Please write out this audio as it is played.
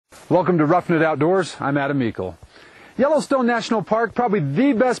Welcome to Roughing It Outdoors. I'm Adam Meikle. Yellowstone National Park, probably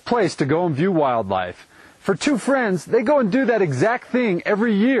the best place to go and view wildlife. For two friends, they go and do that exact thing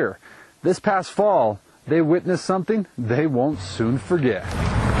every year. This past fall, they witnessed something they won't soon forget.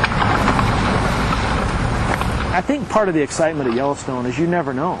 I think part of the excitement of Yellowstone is you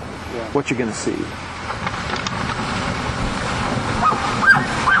never know what you're going to see.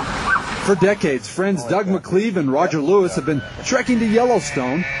 For decades, friends Doug McCleve and Roger Lewis have been trekking to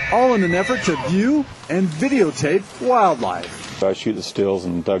Yellowstone, all in an effort to view and videotape wildlife. I shoot the stills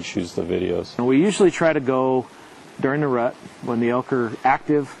and Doug shoots the videos. We usually try to go during the rut when the elk are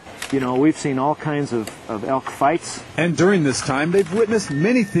active. You know, we've seen all kinds of elk fights. And during this time, they've witnessed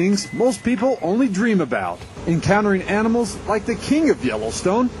many things most people only dream about. Encountering animals like the king of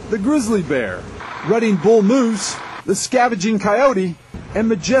Yellowstone, the grizzly bear, rutting bull moose, the scavenging coyote, and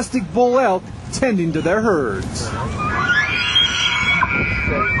majestic bull elk tending to their herds.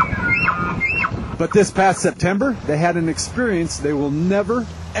 But this past September, they had an experience they will never,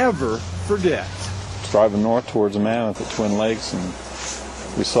 ever forget. Driving north towards Mammoth at Twin Lakes, and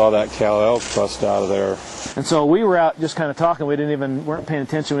we saw that cow elk bust out of there. And so we were out just kind of talking. We weren't paying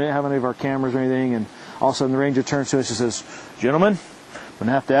attention. We didn't have any of our cameras or anything. And all of a sudden the ranger turns to us and says, "Gentlemen, I'm going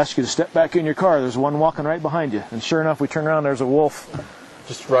to have to ask you to step back in your car. There's one walking right behind you." And sure enough, we turn around, there's a wolf.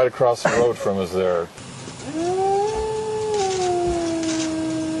 Just right across the road from us there.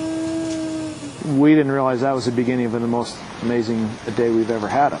 We didn't realize that was the beginning of the most amazing day we've ever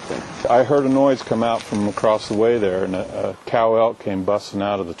had up there. I heard a noise come out from across the way there, and a cow elk came busting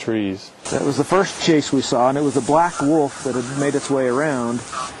out of the trees. That was the first chase we saw, and it was a black wolf that had made its way around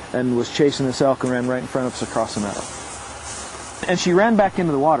and was chasing this elk and ran right in front of us across the meadow. And she ran back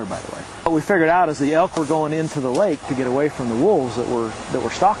into the water, by the way. What we figured out is the elk were going into the lake to get away from the wolves that were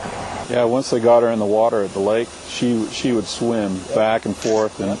stalking them. Yeah, once they got her in the water at the lake, she would swim back and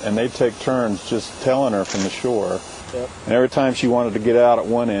forth, and they'd take turns just telling her from the shore. Yep. And every time she wanted to get out at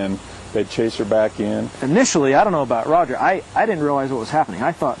one end, they'd chase her back in. Initially, I don't know about Roger, I didn't realize what was happening.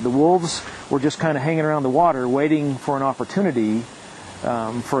 I thought the wolves were just kind of hanging around the water waiting for an opportunity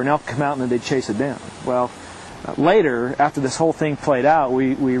for an elk to come out and then they'd chase it down. Well, later, after this whole thing played out,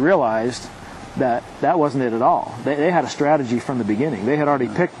 we realized that wasn't it at all. They had a strategy from the beginning. They had already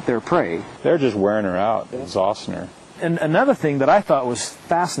picked their prey. They're just wearing her out, exhausting her. And another thing that I thought was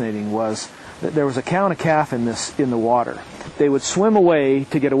fascinating was that there was a cow and a calf in the water. They would swim away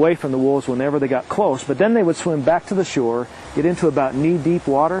to get away from the wolves whenever they got close, but then they would swim back to the shore, get into about knee-deep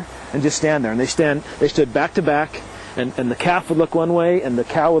water, and just stand there. And they stood back to back, and the calf would look one way, and the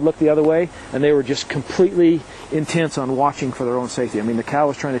cow would look the other way, and they were just completely intense on watching for their own safety. I mean, the cow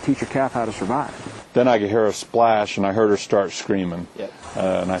was trying to teach her calf how to survive. Then I could hear a splash, and I heard her start screaming. Yep.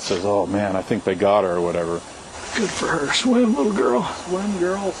 And I says, "Oh man, I think they got her," or whatever. Good for her. Swim, little girl. Swim,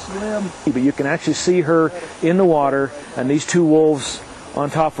 girl, swim. But you can actually see her in the water, and these two wolves on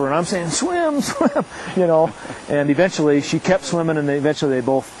top of her, and I'm saying, "Swim, swim," you know. And eventually, she kept swimming, and eventually they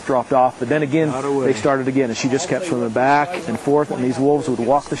both dropped off. But then again, they started again, and she just kept swimming back and forth, and these wolves would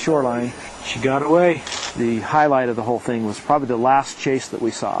walk the shoreline. She got away. The highlight of the whole thing was probably the last chase that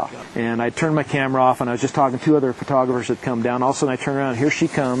we saw. And I turned my camera off, and I was just talking to two other photographers that come down. All of a sudden, I turn around, and here she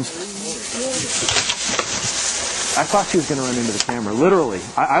comes. I thought she was going to run into the camera, literally.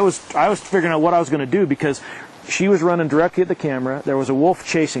 I was figuring out what I was going to do because she was running directly at the camera. There was a wolf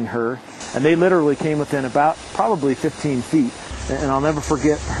chasing her, and they literally came within about probably 15 feet. And I'll never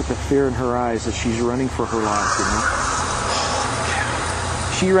forget the fear in her eyes as she's running for her life, you know.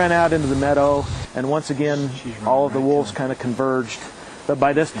 She ran out into the meadow, and once again, all of the wolves kind of converged. But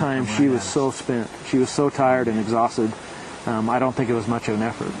by this time, she was so spent. She was so tired and exhausted. I don't think it was much of an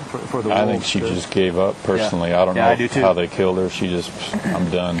effort for the wolves. I think she just gave up, personally. Yeah. I don't know how they killed her. She just, I'm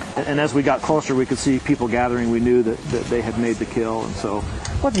done. And as we got closer, we could see people gathering. We knew that they had made the kill. And so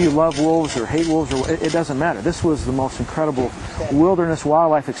whether you love wolves or hate wolves, it doesn't matter. This was the most incredible wilderness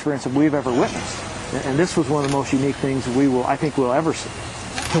wildlife experience that we've ever witnessed. And this was one of the most unique things I think we'll ever see.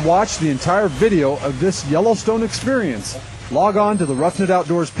 To watch the entire video of this Yellowstone experience, log on to the Roughing It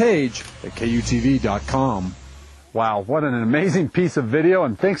Outdoors page at KUTV.com. Wow, what an amazing piece of video,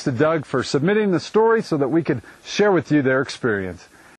 and thanks to Doug for submitting the story so that we could share with you their experience.